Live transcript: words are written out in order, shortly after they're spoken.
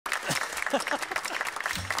As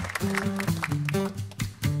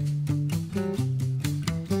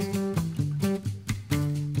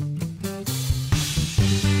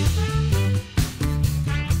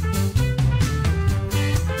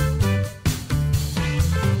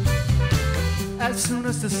soon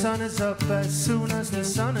as the sun is up, as soon as the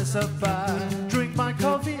sun is up, I drink my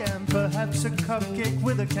coffee and perhaps a cupcake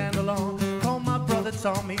with a candle on. Call my brother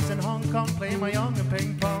Tom, he's in Hong Kong, play my young and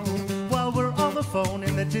ping pong. While we're on the phone,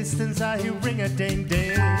 in the distance I hear ring a ding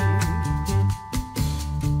ding.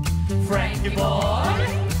 Frankie boy.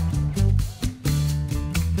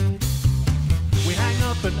 We hang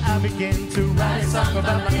up and I begin to write a song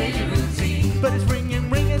about my daily routine. But it's ringing,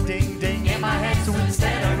 ring a ding ding in my head, so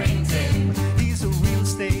instead I ring Tim. He's a real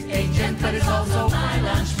estate agent, but he's also my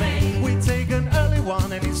lunch mate. We take an early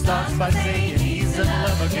one and he starts by saying he's in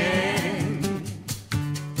love again.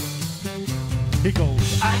 He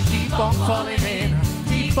goes, I keep on falling in,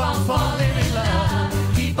 keep on falling in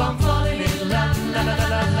love, keep on falling in love, la la la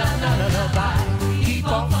la la la la la. I keep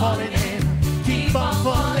on falling in, keep on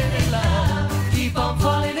falling in love, keep on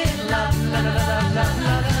falling in love, la la la la la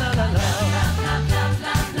la la la la.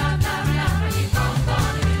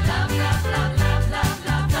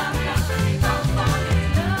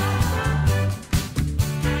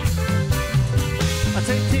 I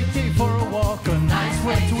take Kiki for a walk, a nice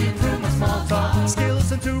way to improve my small talk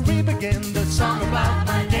skills and to re-begin the song about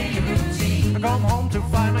my daily routine. I come home to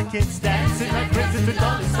find my kids dancing like crazy to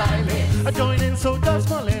Dolly Styling. I join in, so does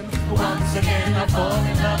Malin. Once again I fall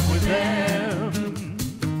in love with them.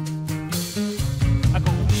 I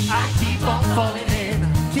go, I keep on falling in,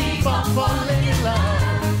 keep on falling in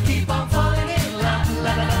love, keep on falling in love,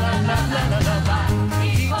 la la la la la la la la.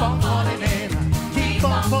 Keep on falling in, keep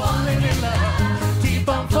on falling in love, keep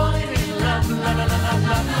on falling in love, la la la la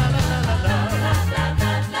la la la la la.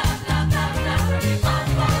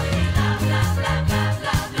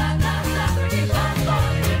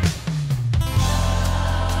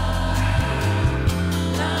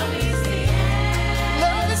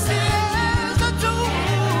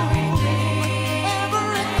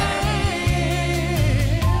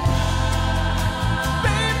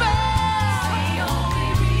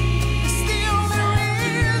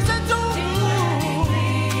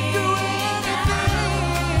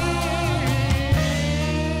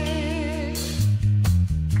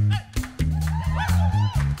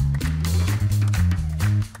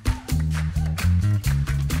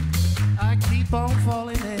 Keep on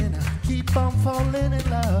falling in, keep on falling in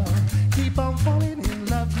love, keep on falling in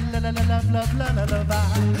love, la la la la la la la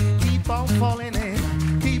la.